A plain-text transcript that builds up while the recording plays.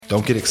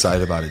Don't get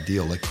excited about a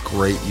deal. Like,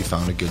 great, you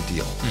found a good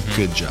deal.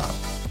 Good job.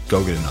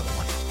 Go get another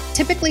one.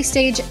 Typically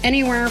stage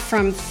anywhere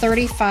from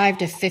 35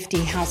 to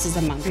 50 houses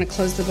a month. I'm going to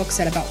close the books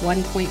at about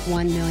 1.1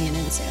 million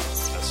in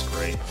sales. That's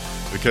great.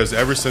 Because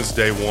ever since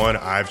day one,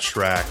 I've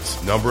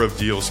tracked number of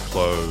deals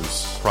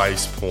closed,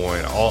 price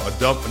point,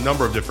 a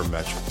number of different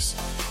metrics.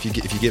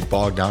 If you get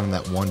bogged down in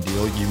that one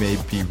deal, you may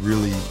be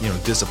really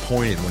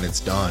disappointed when it's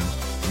done,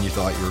 and you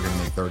thought you were going to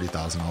make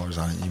 $30,000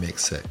 on it, and you make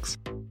 $6,000.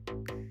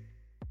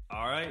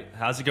 All right,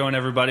 how's it going,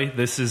 everybody?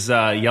 This is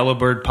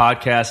Yellowbird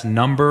Podcast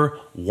number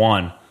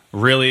 1.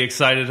 Really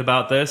excited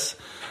about this.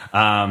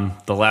 The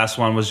last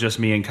one was just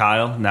me and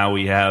Kyle. Now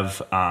we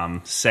have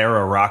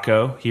Sarah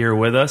Rocco here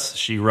with us.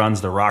 She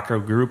runs the Rocco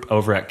Group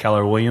over at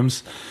Keller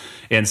Williams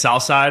in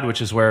Southside,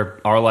 which is where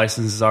our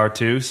licenses are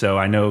too. So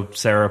I know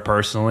Sarah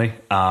personally,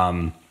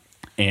 and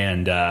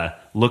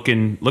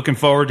looking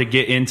forward to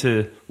get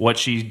into what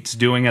she's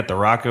doing at the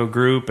Rocco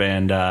Group.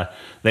 And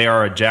they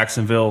are a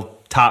Jacksonville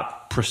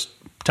top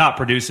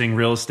producing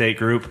real estate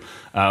group.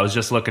 I was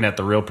just looking at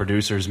the Real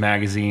Producers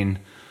magazine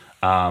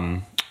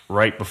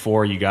right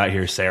before you got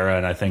here, Sarah,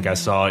 and I think I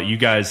saw you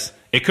guys.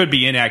 It could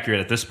be inaccurate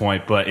at this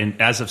point, but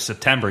as of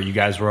September, you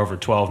guys were over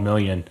 12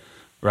 million,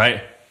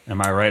 right?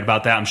 Am I right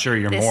about that? I'm sure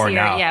you're this more year,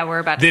 now. Yeah, we're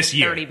about to hit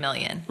 30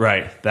 million.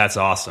 Right. That's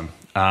awesome.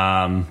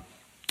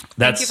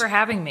 Thank you for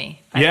having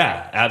me.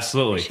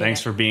 Absolutely.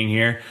 Thanks for being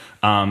here.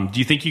 Do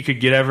you think you could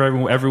get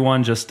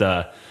everyone just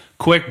a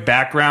quick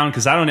background?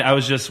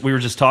 Because we were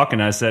just talking.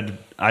 I said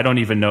I don't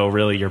even know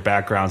really your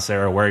background,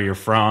 Sarah, where you're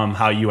from,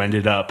 how you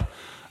ended up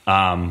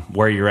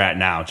where you're at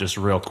now, just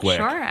real quick.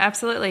 Sure,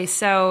 absolutely.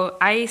 So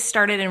I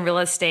started in real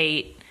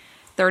estate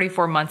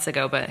 34 months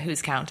ago, but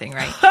who's counting,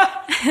 right?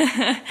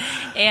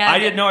 And I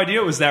had no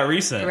idea it was that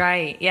recent.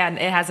 Right. Yeah,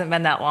 it hasn't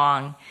been that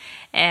long.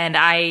 And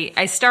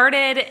I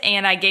started,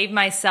 and I gave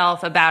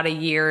myself about a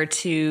year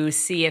to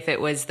see if it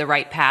was the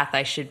right path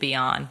I should be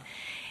on.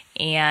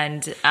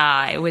 And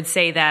I would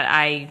say that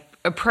I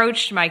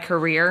approached my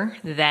career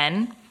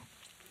then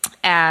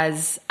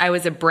as I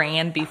was a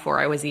brand before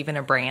I was even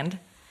a brand.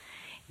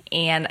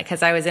 And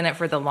because I was in it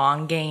for the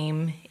long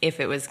game, if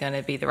it was going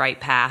to be the right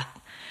path.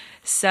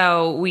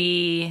 So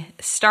we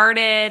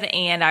started,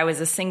 and I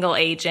was a single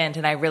agent,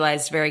 and I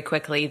realized very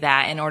quickly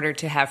that in order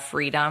to have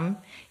freedom,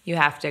 you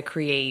have to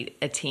create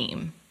a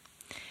team.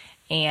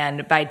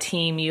 And by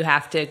team, you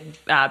have to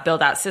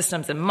build out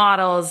systems and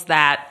models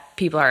that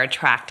people are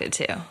attracted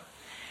to.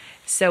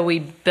 So we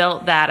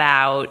built that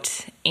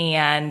out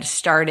and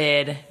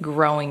started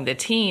growing the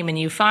team. And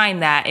you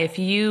find that if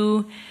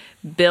you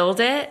build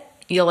it,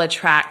 you'll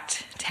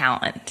attract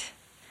talent.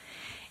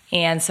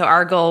 And so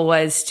our goal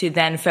was to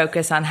then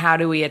focus on how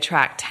do we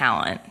attract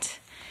talent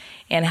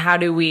and how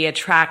do we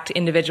attract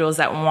individuals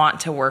that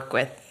want to work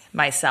with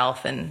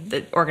myself and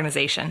the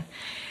organization.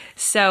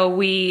 So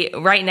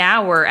right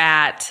now we're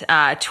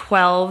at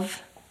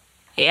 12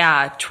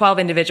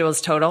 individuals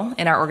total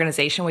in our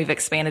organization. We've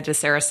expanded to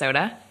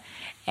Sarasota.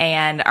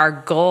 And our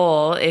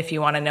goal, if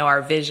you want to know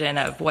our vision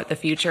of what the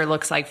future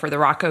looks like for the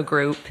Rocco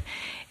Group,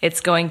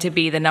 it's going to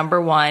be the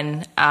number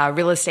 1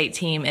 real estate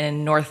team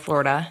in North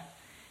Florida.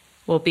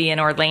 We'll be in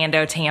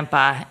Orlando,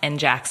 Tampa, and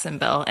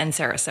Jacksonville, and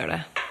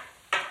Sarasota.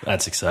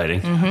 That's exciting.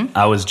 Mm-hmm.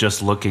 I was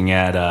just looking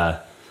at your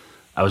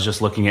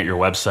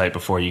website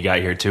before you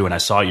got here too, and I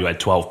saw you had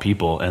 12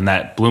 people, and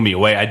that blew me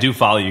away. I do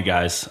follow you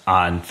guys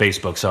on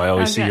Facebook, so I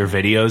always see your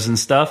videos and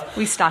stuff.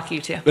 We stalk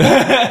you too.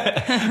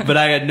 But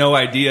I had no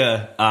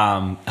idea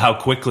how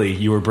quickly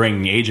you were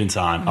bringing agents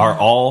on.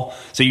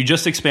 Mm-hmm. So you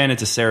just expanded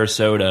to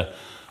Sarasota.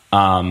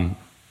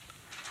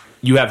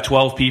 You have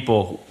 12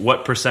 people.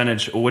 What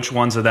percentage, which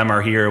ones of them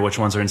are here? Which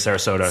ones are in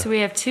Sarasota? So we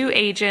have 2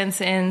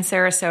 agents in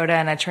Sarasota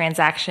and a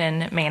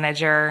transaction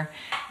manager.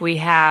 We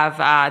have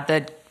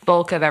the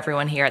bulk of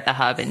everyone here at the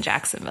hub in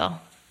Jacksonville.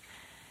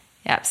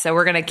 Yep. So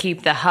we're going to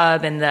keep the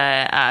hub and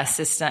the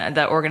system,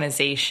 the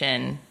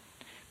organization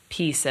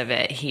piece of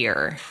it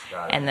here,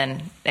 and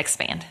then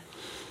expand.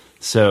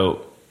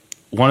 So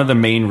one of the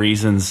main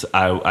reasons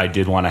I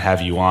did want to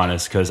have you on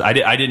is because I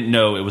didn't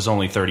know it was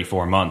only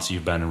 34 months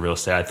you've been in real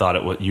estate. I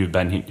thought you've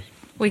been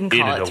we can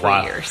call it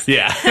 3 years.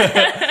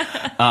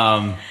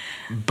 Yeah.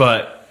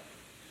 But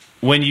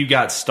when you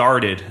got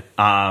started,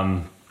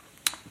 can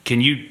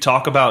you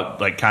talk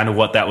about like kind of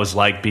what that was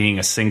like being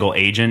a single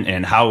agent,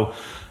 and how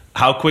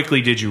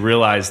quickly did you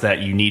realize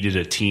that you needed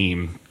a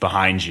team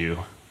behind you?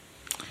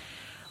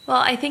 Well,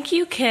 I think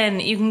you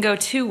can go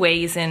 2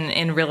 ways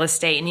in real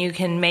estate, and you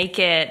can make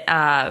it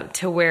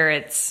to where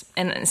it's,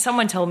 and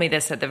someone told me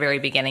this at the very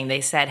beginning. They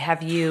said,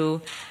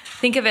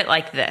 think of it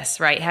like this,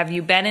 right? Have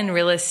you been in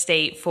real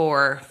estate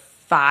for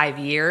 5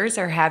 years,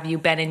 or have you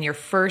been in your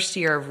first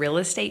year of real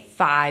estate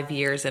 5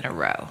 years in a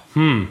row?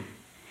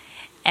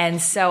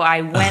 And so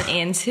I went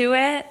into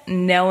it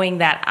knowing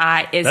that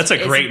that's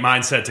a great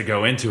mindset to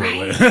go into it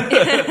with.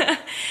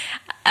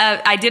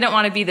 I didn't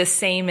want to be the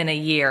same in a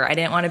year. I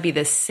didn't want to be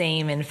the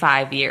same in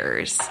 5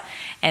 years.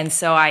 And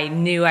so I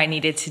knew I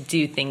needed to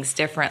do things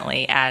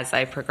differently as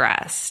I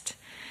progressed.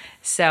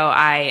 So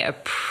I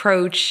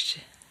approached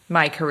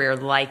my career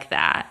like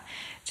that,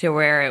 to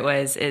where it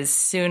was as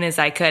soon as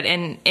I could.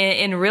 And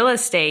in real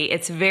estate,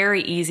 it's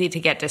very easy to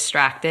get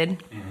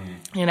distracted.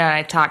 You know,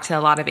 I talked to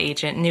a lot of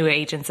new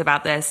agents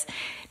about this,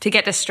 to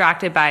get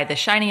distracted by the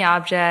shiny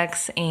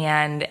objects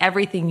and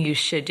everything you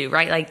should do,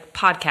 right? Like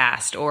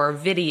podcast or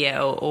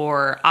video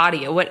or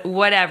audio,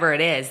 whatever it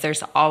is,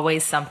 there's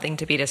always something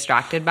to be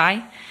distracted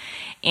by.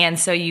 And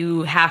so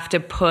you have to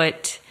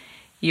put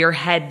your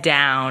head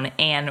down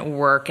and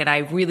work. And I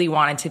really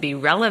wanted to be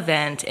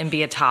relevant and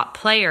be a top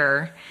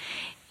player.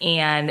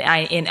 And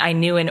I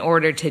knew in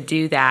order to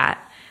do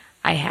that,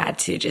 I had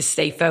to just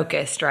stay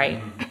focused,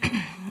 right?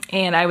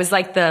 And I was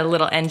like the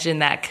little engine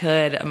that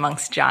could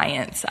amongst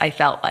giants, I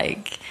felt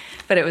like.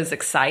 But it was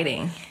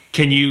exciting.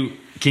 Can you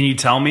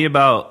tell me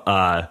about,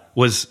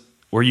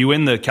 were you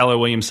in the Keller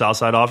Williams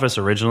Southside office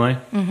originally?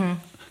 Mm-hmm.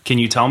 Can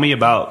you tell me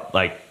about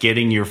like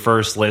getting your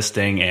first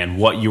listing and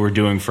what you were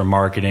doing for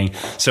marketing?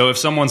 So if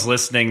someone's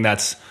listening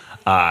that's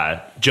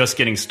just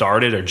getting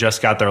started or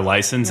just got their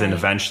license and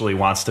eventually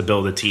wants to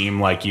build a team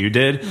like you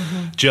did,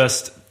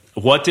 just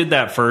what did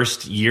that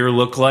first year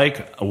look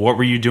like? What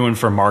were you doing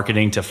for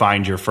marketing to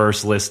find your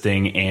first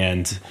listing,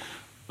 and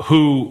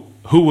who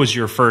was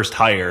your first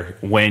hire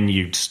when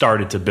you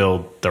started to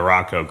build the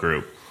Rocco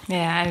Group?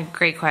 Yeah,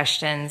 great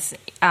questions.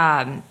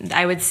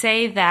 I would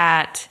say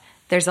that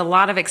there's a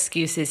lot of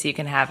excuses you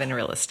can have in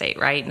real estate,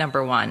 right?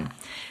 Number one.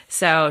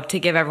 So to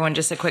give everyone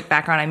just a quick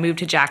background, I moved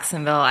to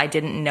Jacksonville. I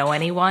didn't know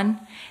anyone,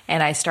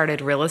 and I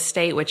started real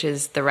estate, which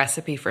is the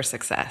recipe for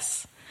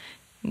success.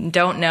 You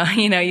don't know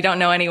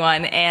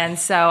anyone. And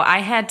so I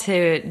had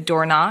to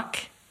door knock.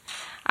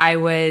 I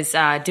was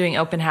doing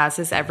open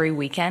houses every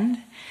weekend.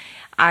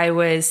 I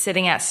was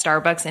sitting at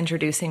Starbucks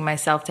introducing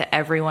myself to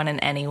everyone and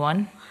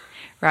anyone,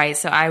 right?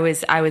 So I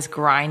was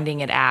grinding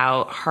it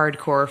out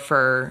hardcore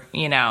for,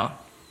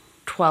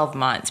 12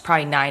 months,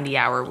 probably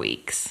 90-hour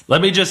weeks.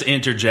 Let me just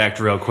interject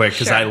real quick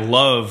because I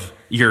love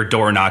your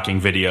door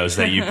knocking videos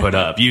that you put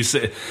up. You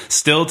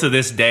still to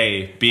this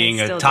day,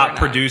 being a top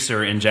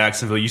producer in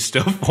Jacksonville, you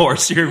still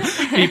force your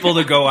people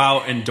to go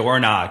out and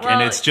door knock,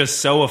 and it's just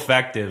so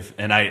effective.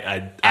 And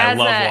I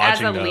love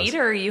watching those. As a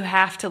leader, you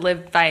have to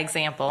live by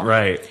example,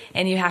 right?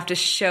 And you have to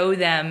show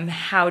them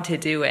how to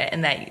do it,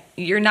 and that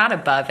you're not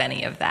above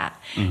any of that,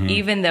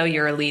 even though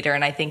you're a leader.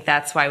 And I think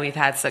that's why we've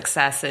had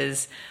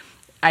successes.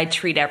 I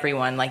treat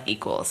everyone like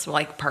equals,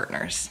 like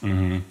partners.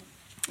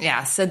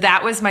 Yeah, so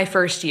that was my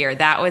first year.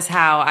 That was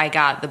how I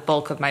got the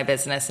bulk of my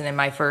business. And in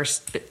my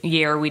first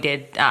year, we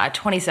did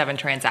 27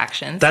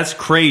 transactions. That's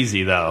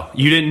crazy, though.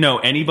 You didn't know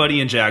anybody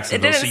in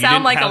Jacksonville. It didn't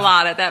sound like a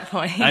lot at that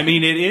point. I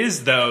mean, it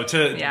is, though.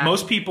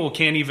 Most people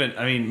can't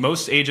even,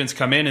 most agents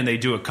come in and they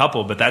do a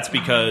couple, but that's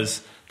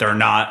because they're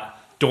not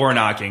door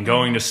knocking,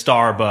 going to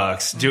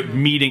Starbucks,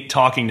 meeting,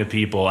 talking to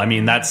people. I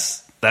mean,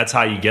 that's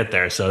how you get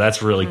there. So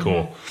that's really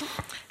cool.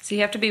 So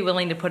you have to be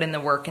willing to put in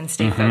the work and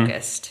stay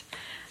focused.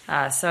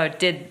 So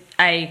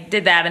I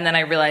did that, and then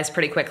I realized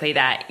pretty quickly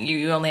that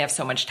you only have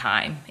so much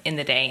time in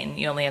the day, and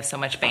you only have so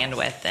much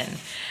bandwidth.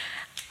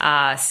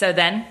 And so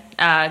then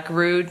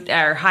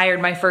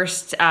hired my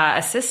first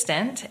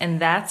assistant, and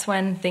that's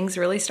when things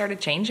really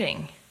started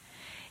changing.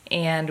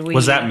 And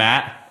was that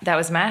Matt? That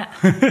was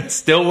Matt.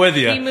 Still with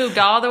you. He moved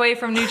all the way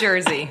from New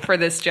Jersey for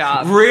this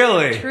job.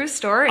 Really? True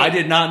story. I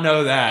did not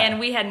know that. And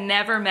we had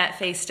never met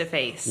face to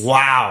face.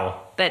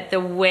 Wow. But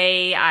the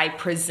way I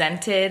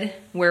presented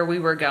where we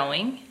were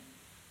going,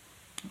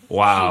 he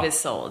was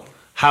sold.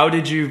 How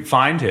did you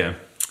find him?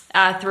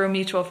 Through a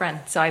mutual friend.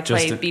 So I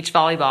played beach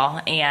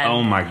volleyball, and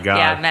oh my God.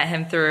 Yeah, met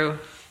him through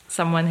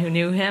someone who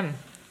knew him.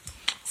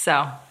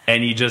 So.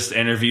 And you just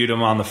interviewed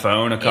him on the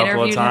phone a couple of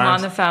times? Interviewed him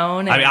on the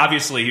phone. I mean,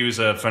 obviously he was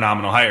a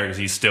phenomenal hire because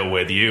he's still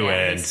with you. Yeah,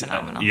 and he's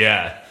phenomenal.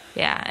 Yeah,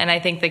 and I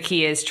think the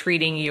key is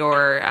treating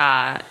your,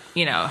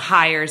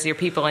 hires, your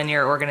people in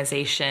your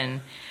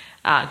organization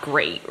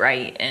great,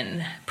 right?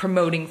 And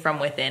promoting from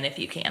within if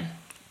you can.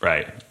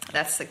 Right.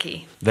 That's the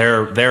key.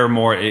 They're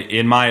more,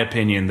 in my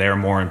opinion, they're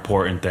more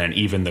important than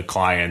even the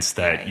clients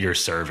that you're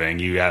serving.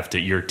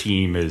 Your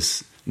team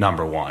is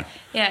number one.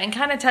 Yeah, and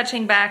kind of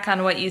touching back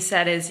on what you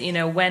said is,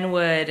 when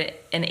would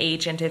an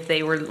agent, if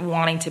they were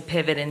wanting to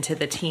pivot into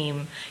the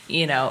team,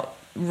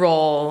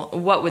 role,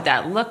 what would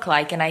that look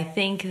like? And I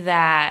think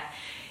that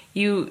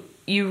you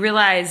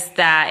realize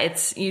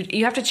that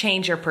you have to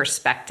change your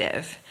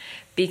perspective,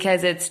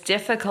 because it's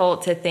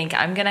difficult to think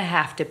I'm going to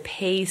have to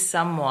pay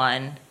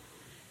someone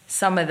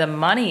some of the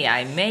money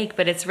I make,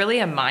 but it's really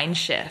a mind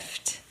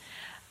shift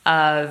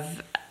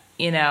of,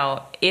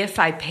 if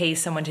I pay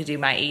someone to do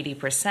my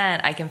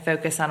 80%, I can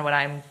focus on what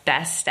I'm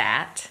best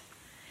at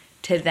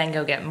to then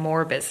go get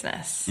more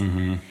business.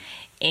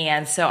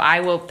 And so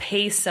I will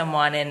pay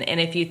someone, and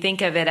if you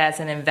think of it as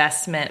an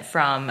investment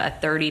from a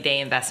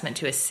 30-day investment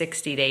to a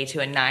 60-day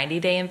to a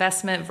 90-day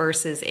investment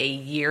versus a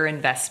year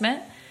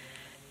investment,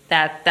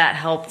 that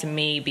helped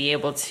me be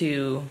able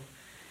to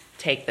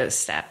take those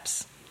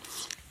steps.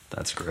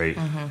 That's great.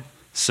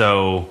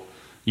 So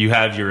you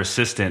have your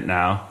assistant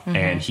now,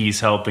 and he's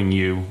helping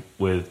you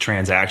with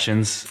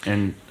transactions,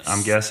 and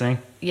I'm guessing?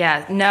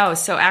 Yeah, no.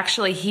 So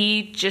actually,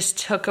 he just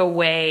took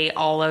away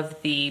all of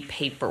the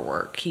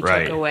paperwork. He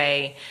Right. took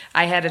away.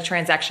 I had a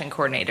transaction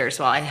coordinator as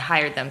well. I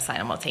hired them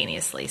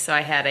simultaneously. So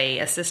I had a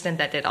assistant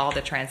that did all the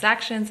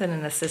transactions and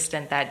an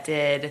assistant that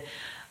did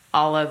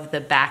all of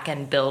the back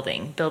end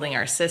building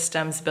our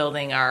systems,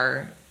 building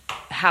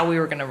how we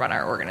were going to run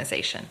our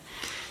organization.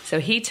 So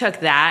he took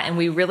that, and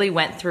we really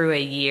went through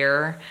a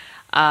year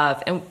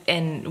of,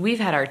 and we've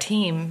had our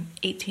team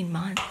 18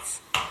 months.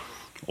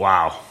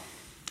 Wow.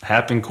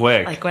 Happened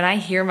quick. Like when I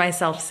hear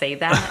myself say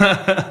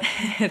that,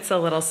 it's a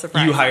little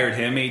surprising. You hired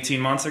him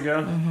 18 months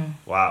ago?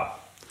 Wow.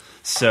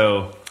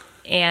 So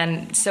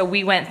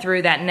we went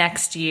through that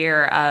next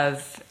year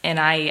of, and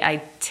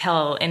I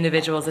tell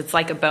individuals it's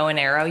like a bow and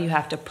arrow. You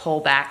have to pull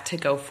back to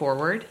go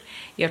forward.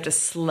 You have to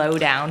slow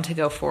down to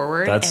go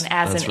forward. And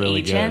as an really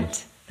agent, good.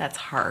 that's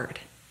hard.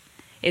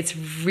 It's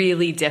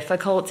really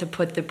difficult to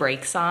put the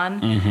brakes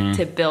on,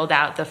 to build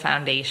out the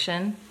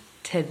foundation,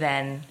 to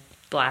then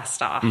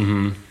blast off.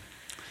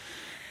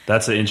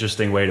 That's an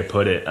interesting way to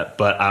put it.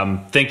 But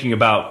I'm thinking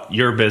about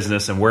your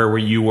business and where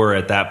you were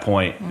at that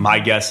point. My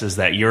guess is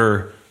that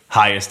your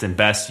highest and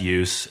best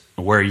use,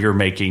 where you're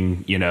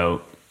making,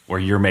 where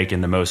you're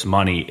making the most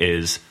money,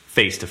 is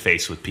face to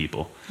face with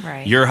people.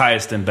 Right. Your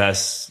highest and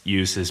best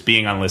use is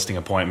being on listing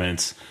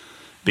appointments,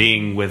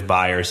 being with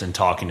buyers and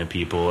talking to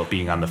people,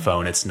 being on the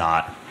phone. It's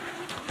not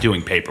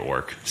doing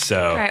paperwork.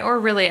 So Right. Or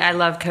really, I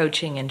love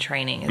coaching and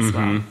training as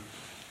well.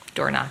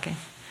 Door knocking.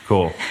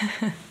 cool.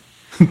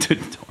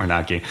 Door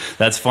knocking.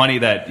 That's funny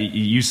that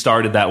you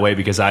started that way,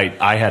 because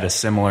I had a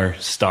similar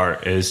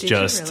start. It's Did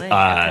just you really?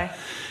 Okay.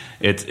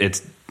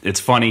 it's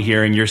funny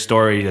hearing your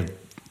story of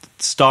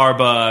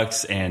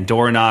Starbucks and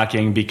door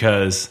knocking,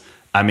 because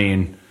I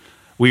mean,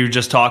 we were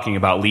just talking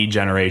about lead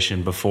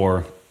generation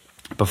before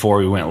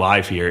we went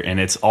live here, and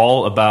it's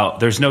all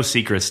about, there's no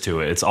secrets to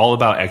it. It's all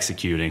about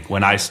executing.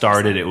 When I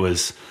started, it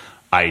was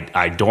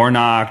I door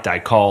knocked, I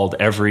called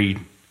every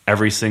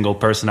single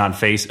person on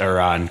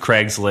on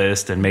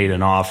Craigslist and made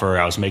an offer.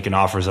 I was making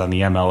offers on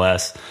the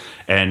MLS,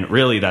 and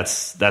really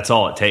that's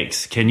all it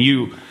takes. Can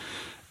you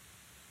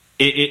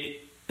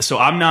so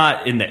I'm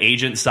not in the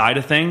agent side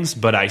of things,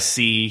 but I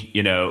see,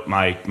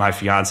 my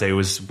fiance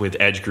was with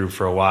Edge Group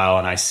for a while,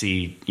 and I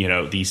see,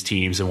 these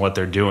teams and what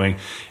they're doing.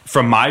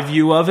 From my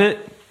view of it,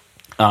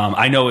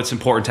 I know it's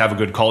important to have a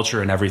good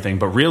culture and everything,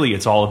 but really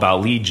it's all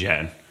about lead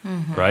gen,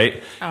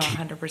 right? Oh,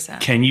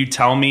 100%. Can you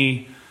tell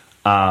me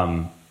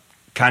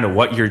kind of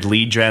what your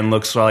lead gen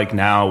looks like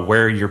now,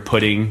 where you're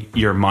putting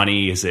your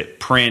money? Is it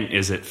print?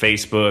 Is it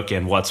Facebook?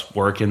 And what's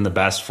working the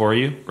best for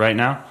you right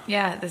now?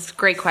 Yeah, that's a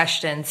great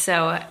question.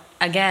 So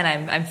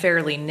again, I'm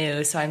fairly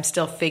new, so I'm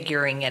still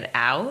figuring it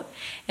out.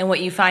 And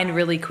what you find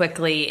really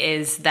quickly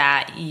is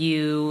that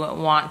you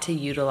want to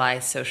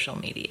utilize social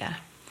media.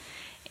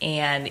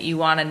 And you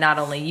want to not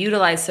only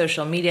utilize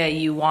social media,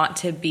 you want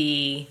to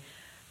be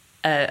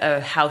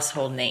a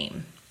household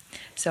name.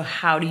 So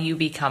how do you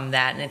become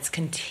that? And it's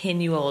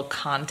continual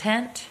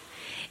content.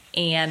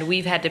 And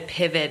we've had to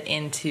pivot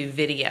into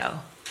video,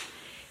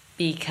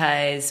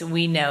 because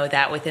we know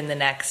that within the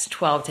next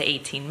 12 to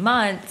 18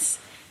 months,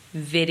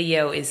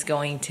 video is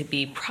going to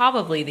be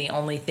probably the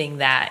only thing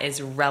that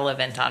is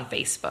relevant on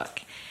Facebook.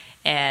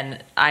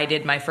 And I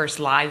did my first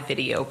live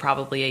video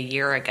probably a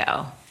year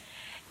ago.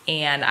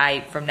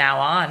 And from now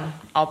on,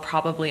 I'll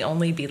probably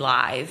only be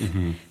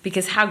live,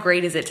 because how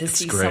great is it to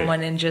see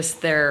someone in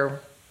just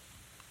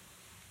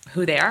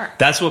who they are?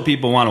 That's what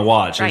people want to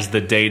watch, Right. is the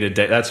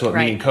day-to-day. That's what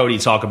Right. me and Cody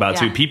talk about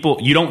too.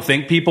 You don't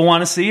think people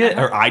want to see it,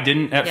 or I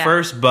didn't at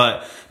first,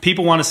 but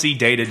people want to see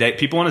day-to-day.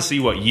 People want to see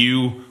what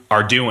you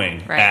are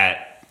doing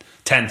at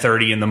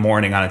 10:30 in the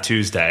morning on a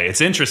Tuesday.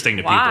 It's interesting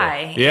to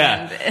Why? people.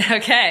 Yeah.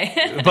 And,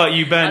 okay. But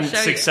you've been I'll show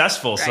you.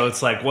 successful, so Right.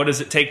 it's like, what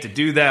does it take to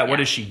do that? What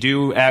does she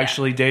do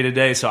actually day to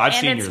day? So I've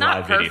seen your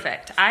live video. And it's not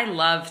perfect. I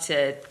love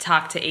to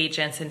talk to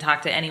agents and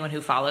talk to anyone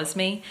who follows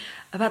me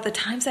about the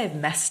times I've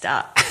messed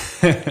up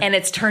and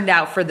it's turned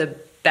out for the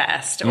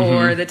best,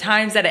 or the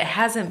times that it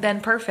hasn't been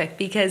perfect,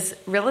 because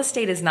real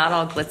estate is not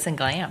all glitz and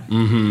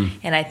glam.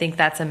 And I think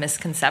that's a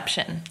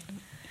misconception.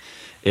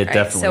 It Right?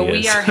 definitely so is.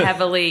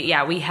 we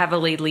are we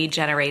heavily lead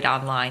generate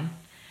online.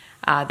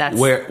 That's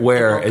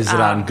where is it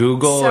on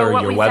Google so or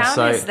what your we website?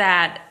 Found is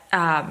that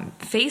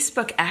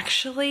Facebook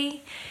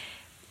actually,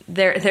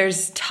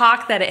 there's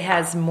talk that it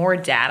has more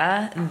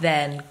data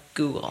than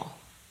Google,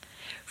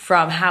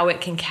 from how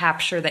it can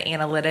capture the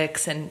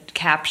analytics and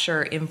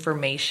capture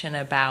information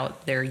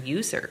about their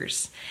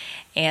users.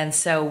 And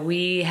so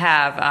we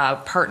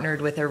have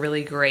partnered with a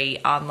really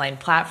great online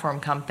platform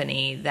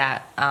company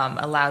that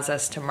allows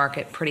us to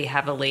market pretty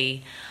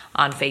heavily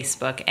on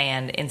Facebook,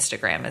 and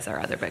Instagram is our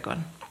other big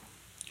one.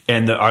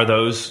 And are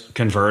those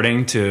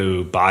converting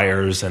to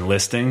buyers and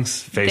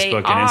listings,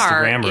 Facebook and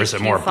Instagram, or is it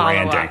more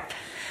branding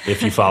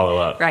if you follow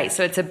up? Right.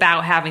 So it's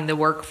about having the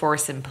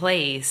workforce in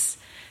place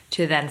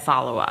to then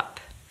follow up.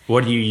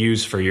 What do you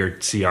use for your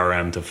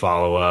CRM to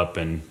follow up?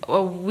 And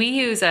Well, we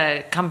use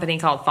a company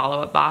called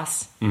Follow Up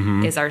Boss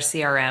is our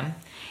CRM.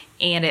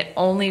 And it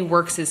only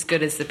works as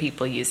good as the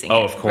people using it.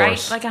 Oh, of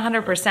course. Right? Like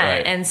 100%.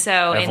 Right. And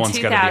so Everyone's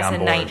in gotta be on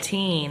board.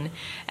 2019,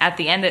 at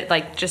the end of,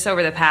 like, just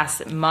over the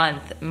past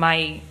month,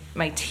 my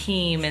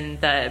team and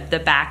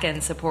the back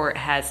end support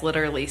has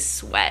literally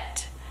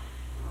sweat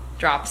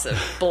drops of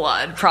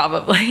blood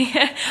probably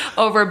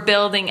over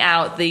building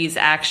out these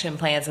action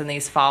plans and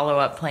these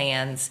follow-up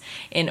plans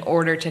in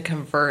order to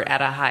convert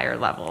at a higher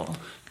level.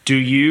 do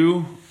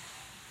you,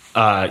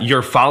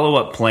 your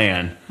follow-up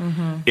plan,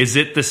 is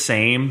it the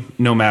same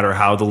no matter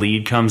how the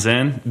lead comes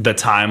in? The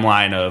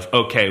timeline of,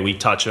 okay, we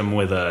touch them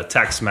with a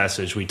text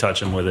message, we touch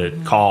them with a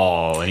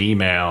call, an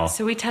email.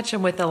 So we touch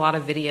them with a lot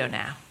of video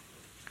now,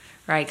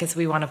 right? Because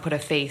we want to put a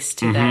face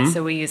to that.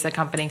 So we use a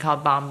company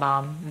called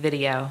BombBomb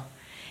Video.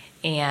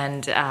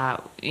 And,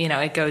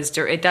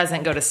 it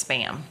doesn't go to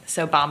spam.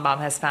 So BombBomb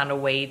has found a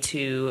way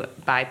to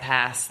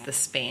bypass the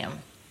spam.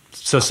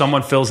 So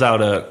someone fills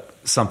out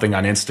something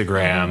on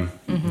Instagram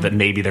that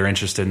maybe they're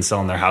interested in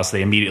selling their house,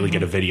 they immediately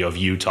get a video of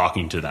you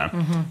talking to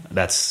them.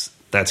 That's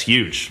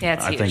huge. Yeah,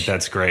 it's I huge. think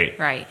that's great.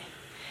 Right.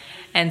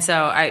 And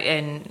so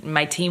and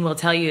my team will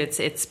tell you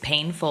it's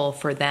painful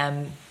for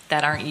them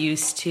that aren't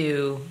used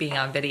to being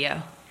on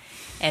video.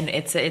 And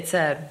it's you have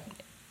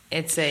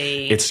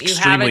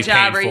a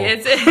job painful. where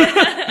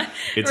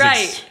it's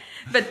right.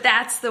 But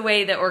that's the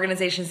way that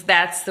organizations,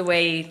 that's the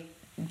way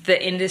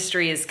the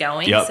industry is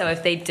going. Yep. So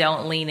if they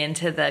don't lean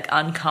into the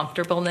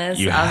uncomfortableness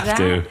You of have that,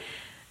 to.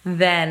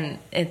 then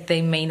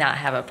they may not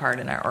have a part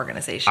in our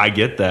organization. I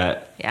get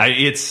that. Yeah.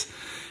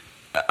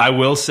 I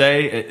will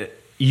say,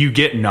 you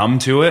get numb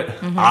to it.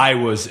 I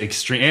was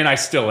extreme, and I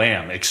still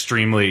am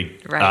extremely.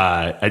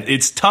 Right.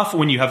 It's tough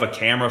when you have a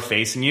camera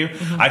facing you.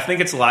 I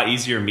think it's a lot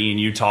easier me and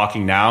you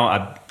talking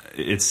now.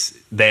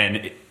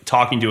 Than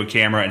talking to a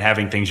camera and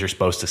having things you're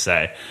supposed to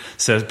say.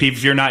 So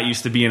if you're not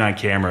used to being on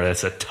camera,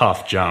 that's a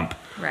tough jump.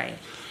 Right.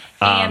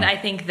 And I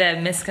think the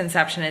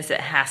misconception is it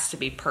has to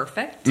be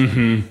perfect.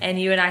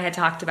 And you and I had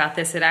talked about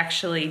this. It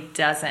actually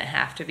doesn't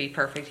have to be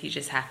perfect. You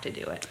just have to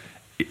do it.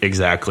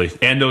 Exactly.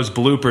 And those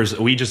bloopers,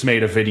 we just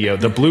made a video.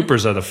 The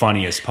bloopers are the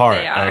funniest part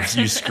They are. of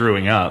you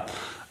screwing up.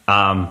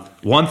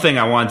 One thing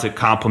I wanted to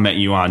compliment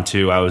you on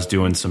too, I was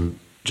doing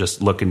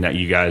just looking at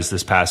you guys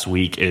this past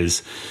week,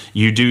 is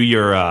you do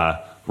your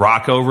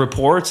Rocco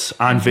reports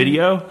on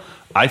video.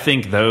 I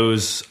think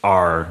those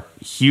are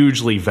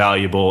hugely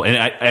valuable.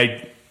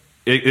 And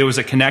it was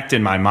a connect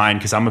in my mind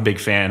because I'm a big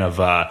fan of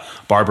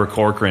Barbara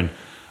Corcoran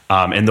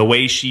and the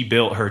way she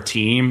built her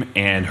team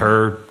and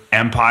her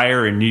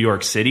empire in New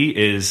York City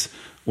is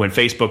when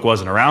Facebook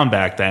wasn't around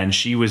back then,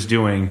 she was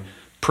doing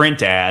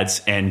print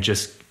ads and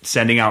just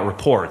sending out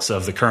reports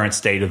of the current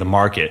state of the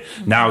market.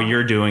 Now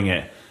you're doing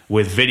it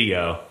with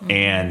video.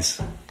 And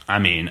I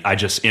mean,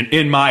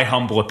 in my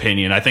humble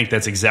opinion, I think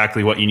that's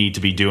exactly what you need to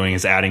be doing,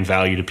 is adding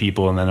value to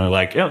people. And then they're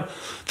like,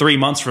 3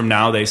 months from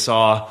now, they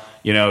saw,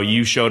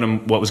 you showed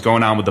them what was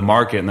going on with the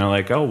market, and they're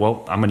like, oh,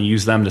 well, I'm going to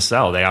use them to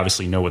sell. They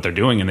obviously know what they're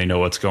doing and they know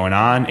what's going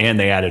on, and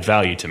they added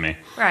value to me.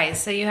 Right.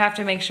 So you have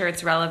to make sure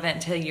it's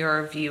relevant to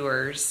your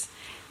viewers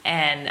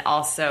and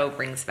also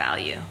brings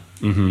value.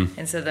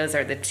 And so those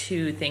are the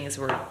two things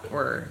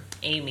we're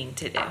aiming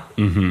to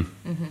do.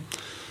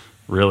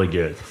 Really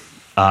good.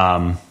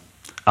 I'm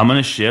going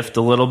to shift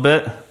a little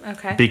bit.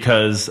 Okay.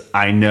 Because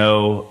I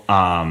know,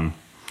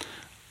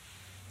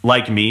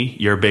 like me,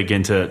 you're big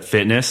into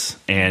fitness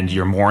and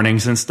your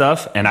mornings and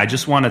stuff. And I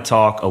just want to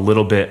talk a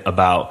little bit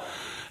about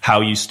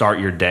how you start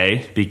your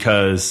day,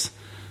 because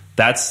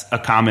that's a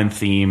common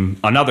theme,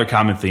 another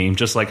common theme,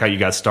 just like how you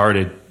got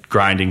started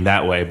grinding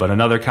that way. But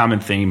another common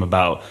theme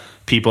about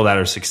people that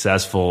are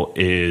successful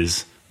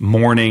is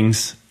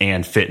mornings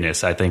and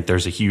fitness. I think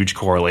there's a huge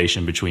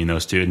correlation between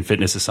those two, and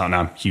fitness is something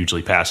I'm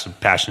hugely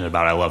passionate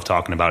about. I love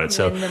talking about it.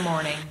 So In the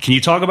morning. Can you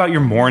talk about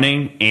your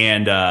morning?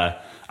 And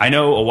I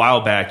know a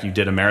while back you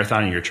did a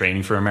marathon and you're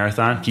training for a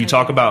marathon. Can you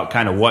talk about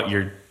kind of what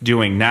you're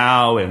doing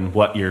now and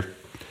what your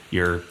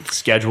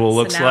schedule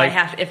looks now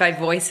like? if I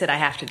voice it, I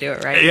have to do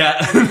it, right?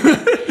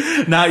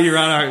 Yeah. Now you're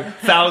on our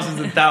thousands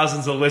and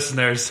thousands of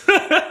listeners.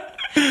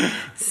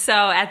 So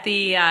at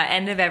the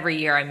end of every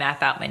year, I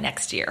map out my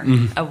next year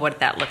of what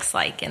that looks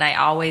like. And I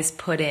always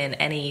put in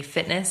any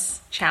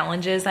fitness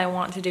challenges I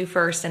want to do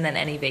first, and then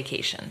any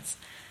vacations.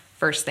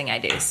 First thing I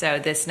do. So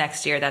this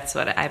next year, that's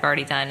what I've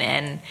already done.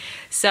 And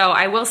so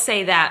I will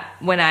say that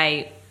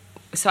I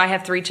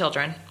have 3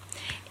 children.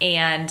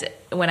 And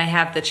when I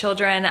have the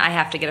children, I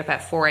have to get up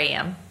at 4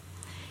 a.m.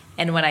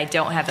 And when I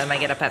don't have them, I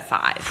get up at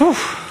 5.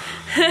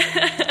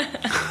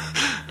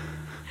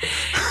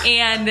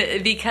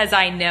 And because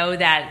I know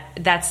that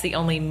that's the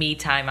only me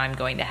time I'm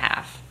going to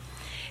have.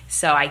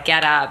 So I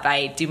get up,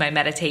 I do my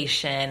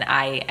meditation,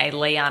 I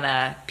lay on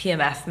a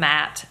PMF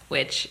mat,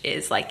 which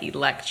is like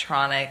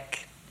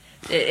electronic.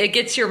 It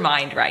gets your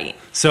mind right.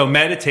 So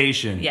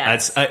meditation,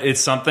 yes.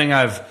 It's something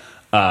I've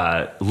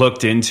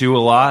looked into a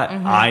lot.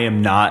 I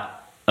am not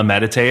a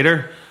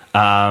meditator,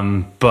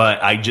 but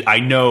I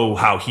know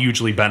how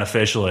hugely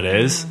beneficial it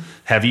is.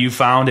 Have you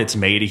found it's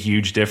made a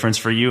huge difference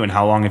for you, and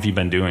how long have you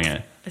been doing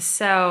it?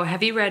 So,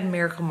 have you read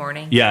Miracle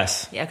Morning?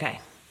 Yes. Okay.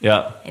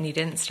 Yep. And you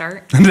didn't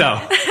start?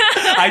 No.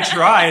 I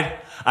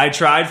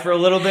tried for a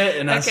little bit,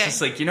 and I was Okay.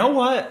 just like, you know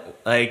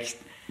what? Like,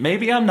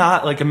 maybe I'm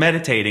not like a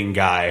meditating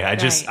guy.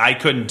 I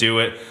couldn't do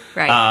it.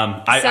 Right.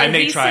 I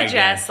may try he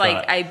suggests, again.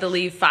 like, I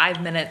believe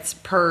 5 minutes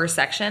per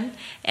section,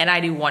 and I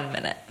do 1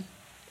 minute.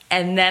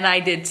 And then I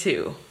did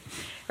 2,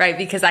 right?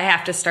 Because I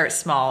have to start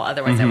small,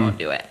 otherwise I won't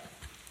do it.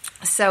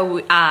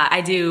 So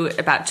I do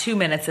about 2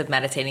 minutes of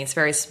meditating.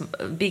 It's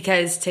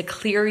because to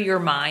clear your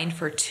mind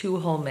for 2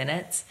 whole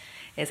minutes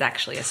is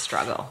actually a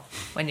struggle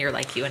when you're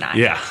like you and I.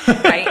 Yeah.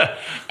 Right?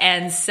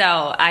 And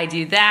so I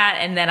do that,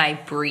 and then I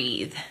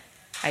breathe.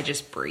 I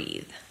just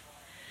breathe.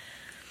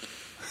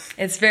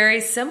 It's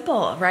very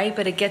simple, right?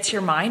 But it gets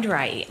your mind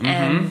right.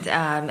 And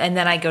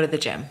then I go to the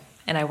gym,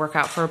 and I work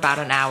out for about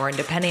an hour. And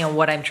depending on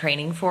what I'm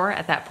training for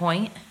at that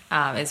point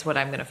is what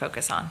I'm going to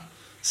focus on.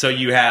 So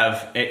you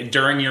have,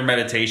 during your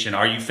meditation,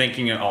 are you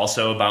thinking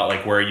also about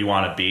like where you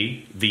want to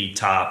be, the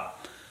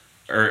top,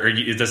 or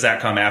does that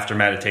come after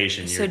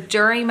meditation? So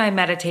during my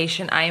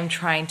meditation, I am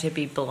trying to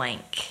be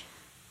blank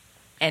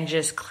and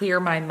just clear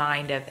my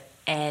mind of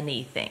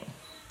anything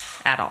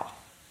at all.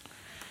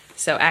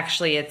 So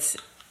actually it's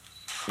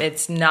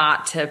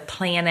not to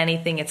plan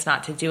anything, it's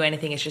not to do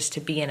anything, it's just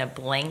to be in a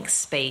blank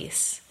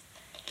space,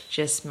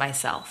 just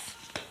myself.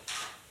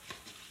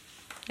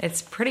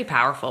 It's pretty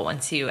powerful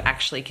once you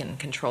actually can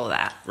control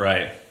that.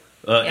 Right.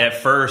 At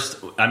first,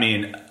 I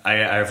mean,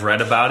 I've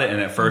read about it,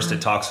 and at first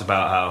it talks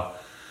about how,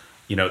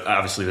 you know,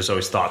 obviously there's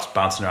always thoughts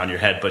bouncing around your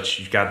head, but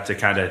you've got to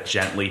kind of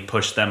gently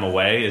push them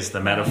away is the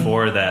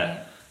metaphor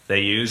that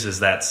they use, is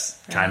that's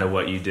kind of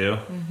what you do.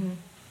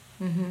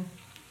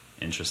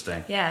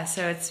 Interesting. Yeah,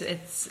 so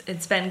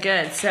it's been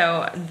good.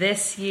 So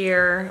this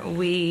year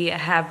we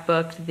have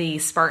booked the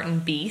Spartan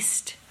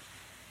Beast,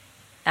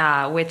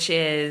 which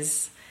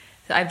is,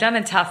 I've done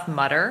a Tough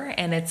Mudder,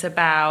 and it's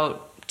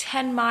about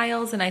 10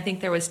 miles, and I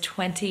think there was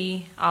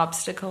 20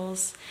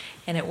 obstacles,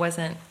 and it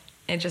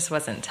just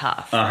wasn't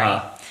tough,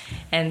 right?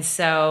 And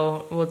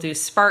so we'll do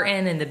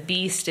Spartan, and the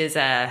Beast is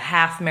a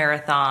half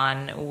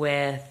marathon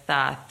with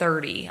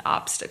 30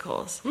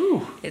 obstacles.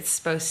 Ooh. It's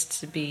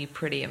supposed to be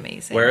pretty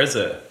amazing. Where is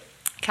it?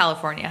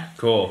 California.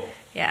 Cool.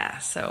 Yeah,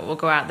 so we'll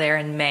go out there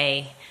in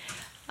May.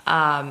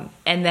 And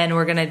then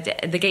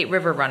the Gate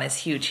River Run is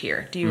huge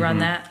here. Do you run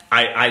that?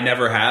 I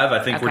never have.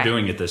 I think Okay. we're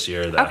doing it this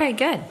year, though. Okay,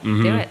 good.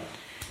 Do it.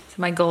 So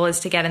my goal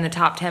is to get in the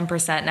top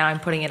 10%. Now I'm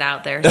putting it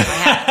out there, so I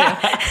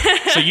have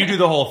to. So you do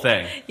the whole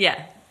thing?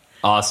 Yeah.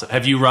 Awesome.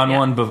 Have you run Yeah.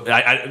 one?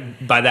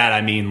 By that, I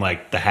mean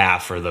like the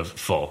half or the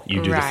full.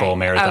 You do the full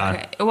marathon?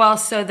 Okay. Well,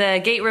 so the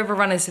Gate River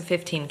Run is a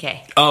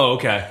 15K. Oh,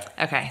 okay.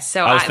 Okay.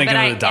 So I was thinking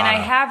of the Donna. And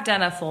I have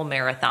done a full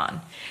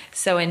marathon.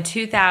 So in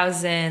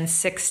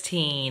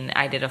 2016,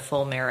 I did a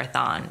full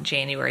marathon,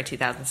 January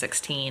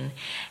 2016.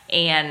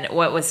 And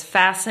what was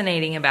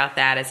fascinating about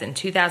that is in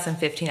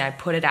 2015, I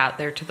put it out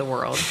there to the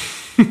world.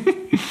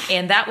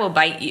 And that will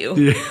bite you.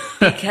 Yeah.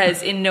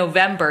 Because in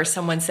November,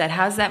 someone said,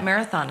 "How's that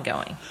marathon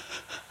going?"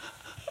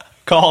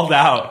 Called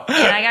out. And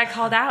I got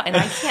called out, and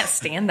I can't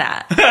stand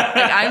that.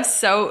 Like, I'm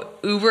so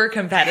uber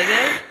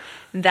competitive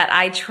that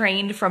I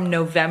trained from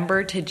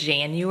November to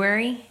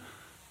January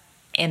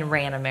and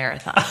ran a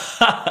marathon.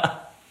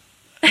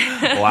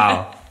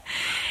 Wow.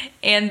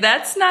 And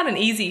that's not an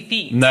easy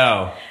feat.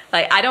 No.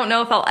 Like, I don't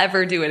know if I'll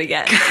ever do it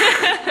again.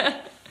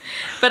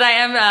 But I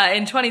am,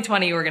 in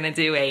 2020, we're going to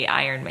do a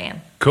Ironman.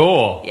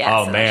 Cool.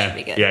 Yeah, oh, so that man. should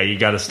be good. Yeah, you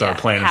got to start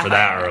planning half for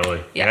that Ironman.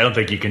 early. Yeah. I don't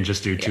think you can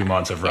just do 2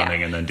 months of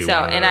running and then do one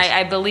of those. And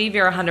I believe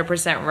you're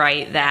 100%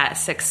 right that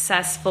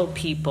successful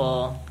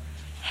people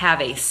have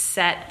a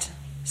set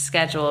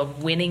schedule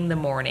of winning the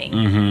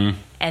morning,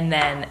 and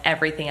then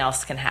everything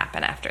else can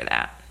happen after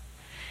that.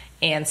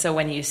 And so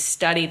when you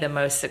study the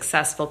most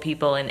successful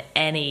people in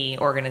any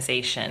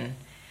organization,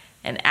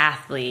 an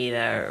athlete,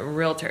 a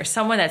realtor,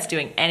 someone that's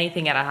doing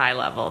anything at a high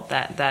level,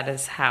 that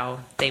is how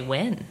they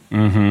win.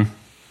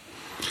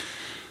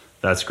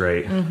 That's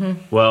great.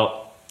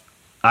 Well,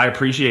 I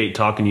appreciate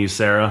talking to you,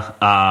 Sarah.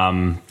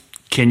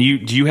 Do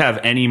you have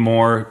any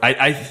more?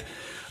 I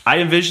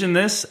envision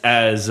this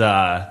as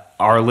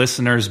our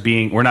listeners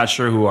being, we're not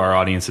sure who our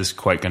audience is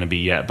quite going to be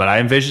yet, but I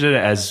envision it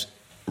as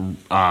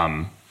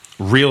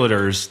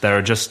realtors that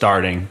are just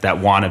starting that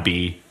want to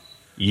be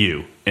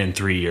you in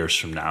 3 years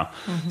from now.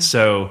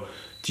 So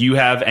do you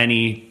have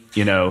any,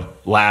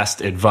 last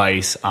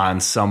advice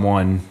on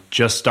someone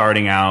just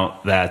starting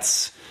out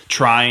that's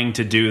trying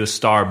to do the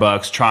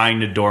Starbucks, trying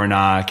to door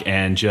knock,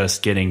 and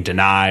just getting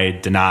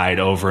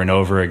denied over and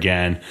over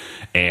again,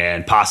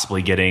 and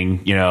possibly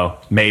getting,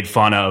 made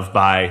fun of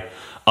by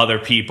other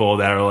people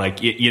that are like,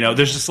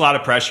 there's just a lot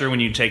of pressure when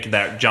you take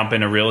that jump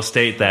into real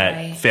estate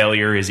that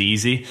failure is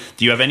easy.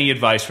 Do you have any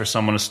advice for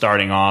someone who's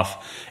starting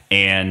off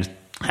and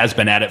has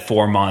been at it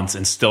 4 months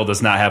and still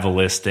does not have a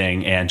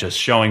listing and just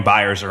showing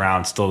buyers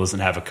around, still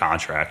doesn't have a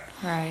contract?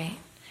 Right.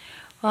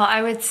 Well,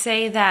 I would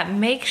say that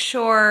make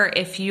sure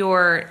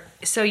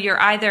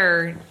you're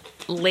either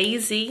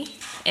lazy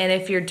And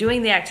if you're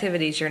doing the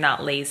activities, you're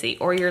not lazy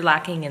or you're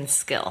lacking in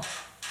skill.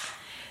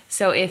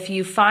 So if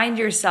you find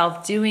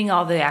yourself doing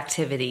all the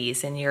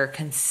activities and you're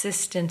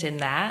consistent in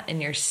that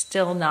and you're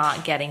still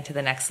not getting to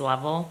the next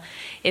level,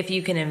 if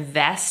you can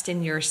invest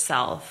in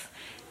yourself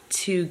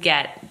to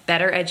get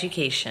better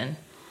education,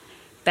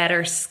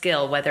 better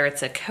skill, whether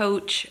it's a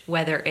coach,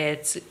 whether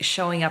it's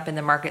showing up in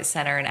the market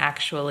center and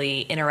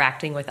actually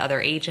interacting with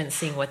other agents,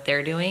 seeing what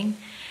they're doing,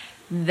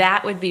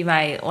 that would be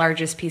my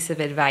largest piece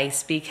of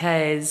advice,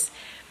 because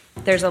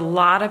there's a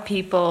lot of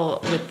people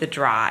with the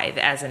drive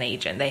as an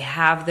agent. They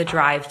have the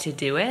drive to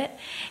do it,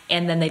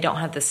 and then they don't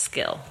have the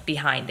skill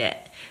behind it.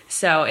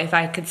 So if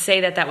I could say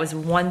that was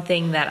one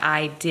thing that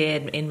I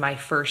did in my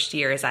first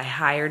year, is I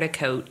hired a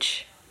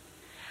coach.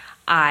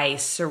 I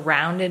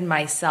surrounded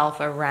myself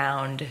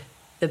around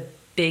the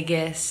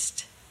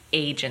biggest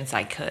agents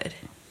I could.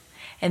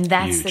 And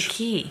that's Huge. the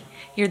key.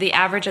 You're the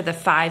average of the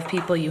 5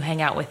 people you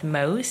hang out with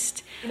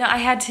most. I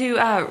had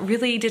to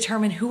really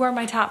determine who are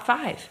my top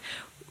 5.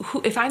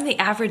 If I'm the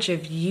average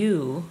of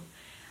you,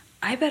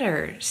 I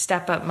better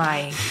step up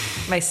my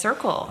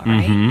circle,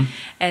 right? Mm-hmm.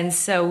 And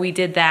so we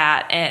did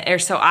that,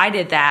 so I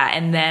did that,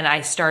 and then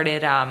I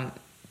started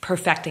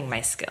perfecting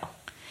my skill.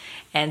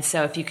 And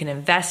so if you can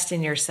invest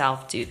in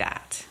yourself, do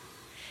that.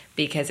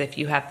 Because if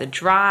you have the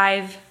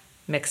drive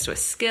mixed with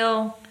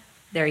skill,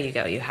 there you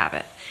go, you have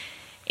it.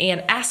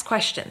 And ask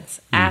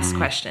questions. Ask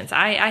questions.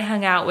 I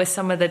hung out with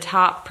some of the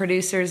top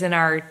producers in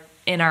our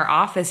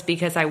office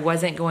because I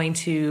wasn't going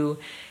to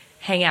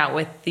hang out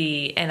with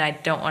and I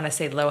don't want to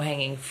say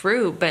low-hanging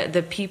fruit, but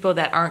the people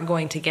that aren't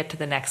going to get to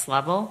the next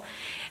level.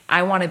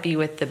 I want to be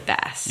with the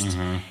best.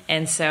 Mm-hmm.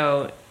 And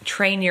so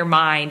train your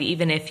mind,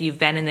 even if you've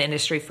been in the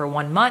industry for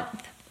 1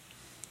 month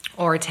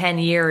or 10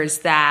 years,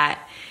 that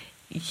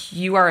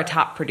you are a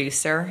top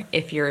producer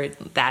if you're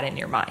that in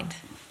your mind.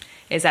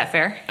 Is that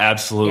fair?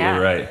 Absolutely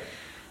right.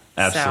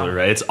 Absolutely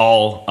right. It's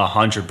all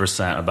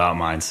 100% about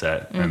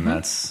mindset. Mm-hmm. And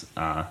that's,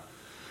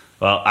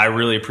 well, I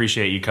really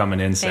appreciate you coming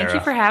in, Sarah. Thank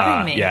you for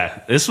having me.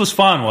 Yeah, this was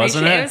fun,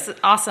 wasn't it? It was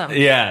awesome.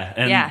 Yeah,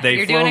 and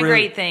you're doing a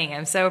great thing.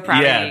 I'm so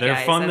proud of you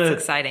guys.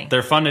 That's exciting.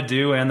 They're fun to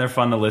do and they're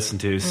fun to listen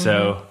to.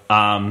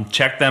 Mm-hmm. So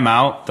check them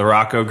out, the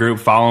Rocco Group.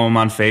 Follow them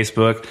on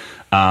Facebook.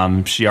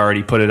 She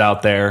already put it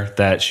out there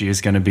that she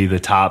is going to be the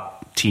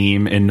top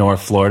team in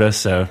North Florida.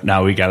 So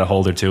now we got to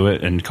hold her to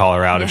it and call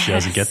her out if she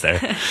doesn't get there.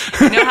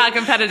 You know how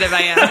competitive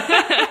I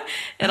am.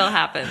 It'll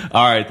happen.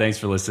 All right. Thanks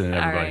for listening,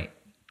 everybody. All right.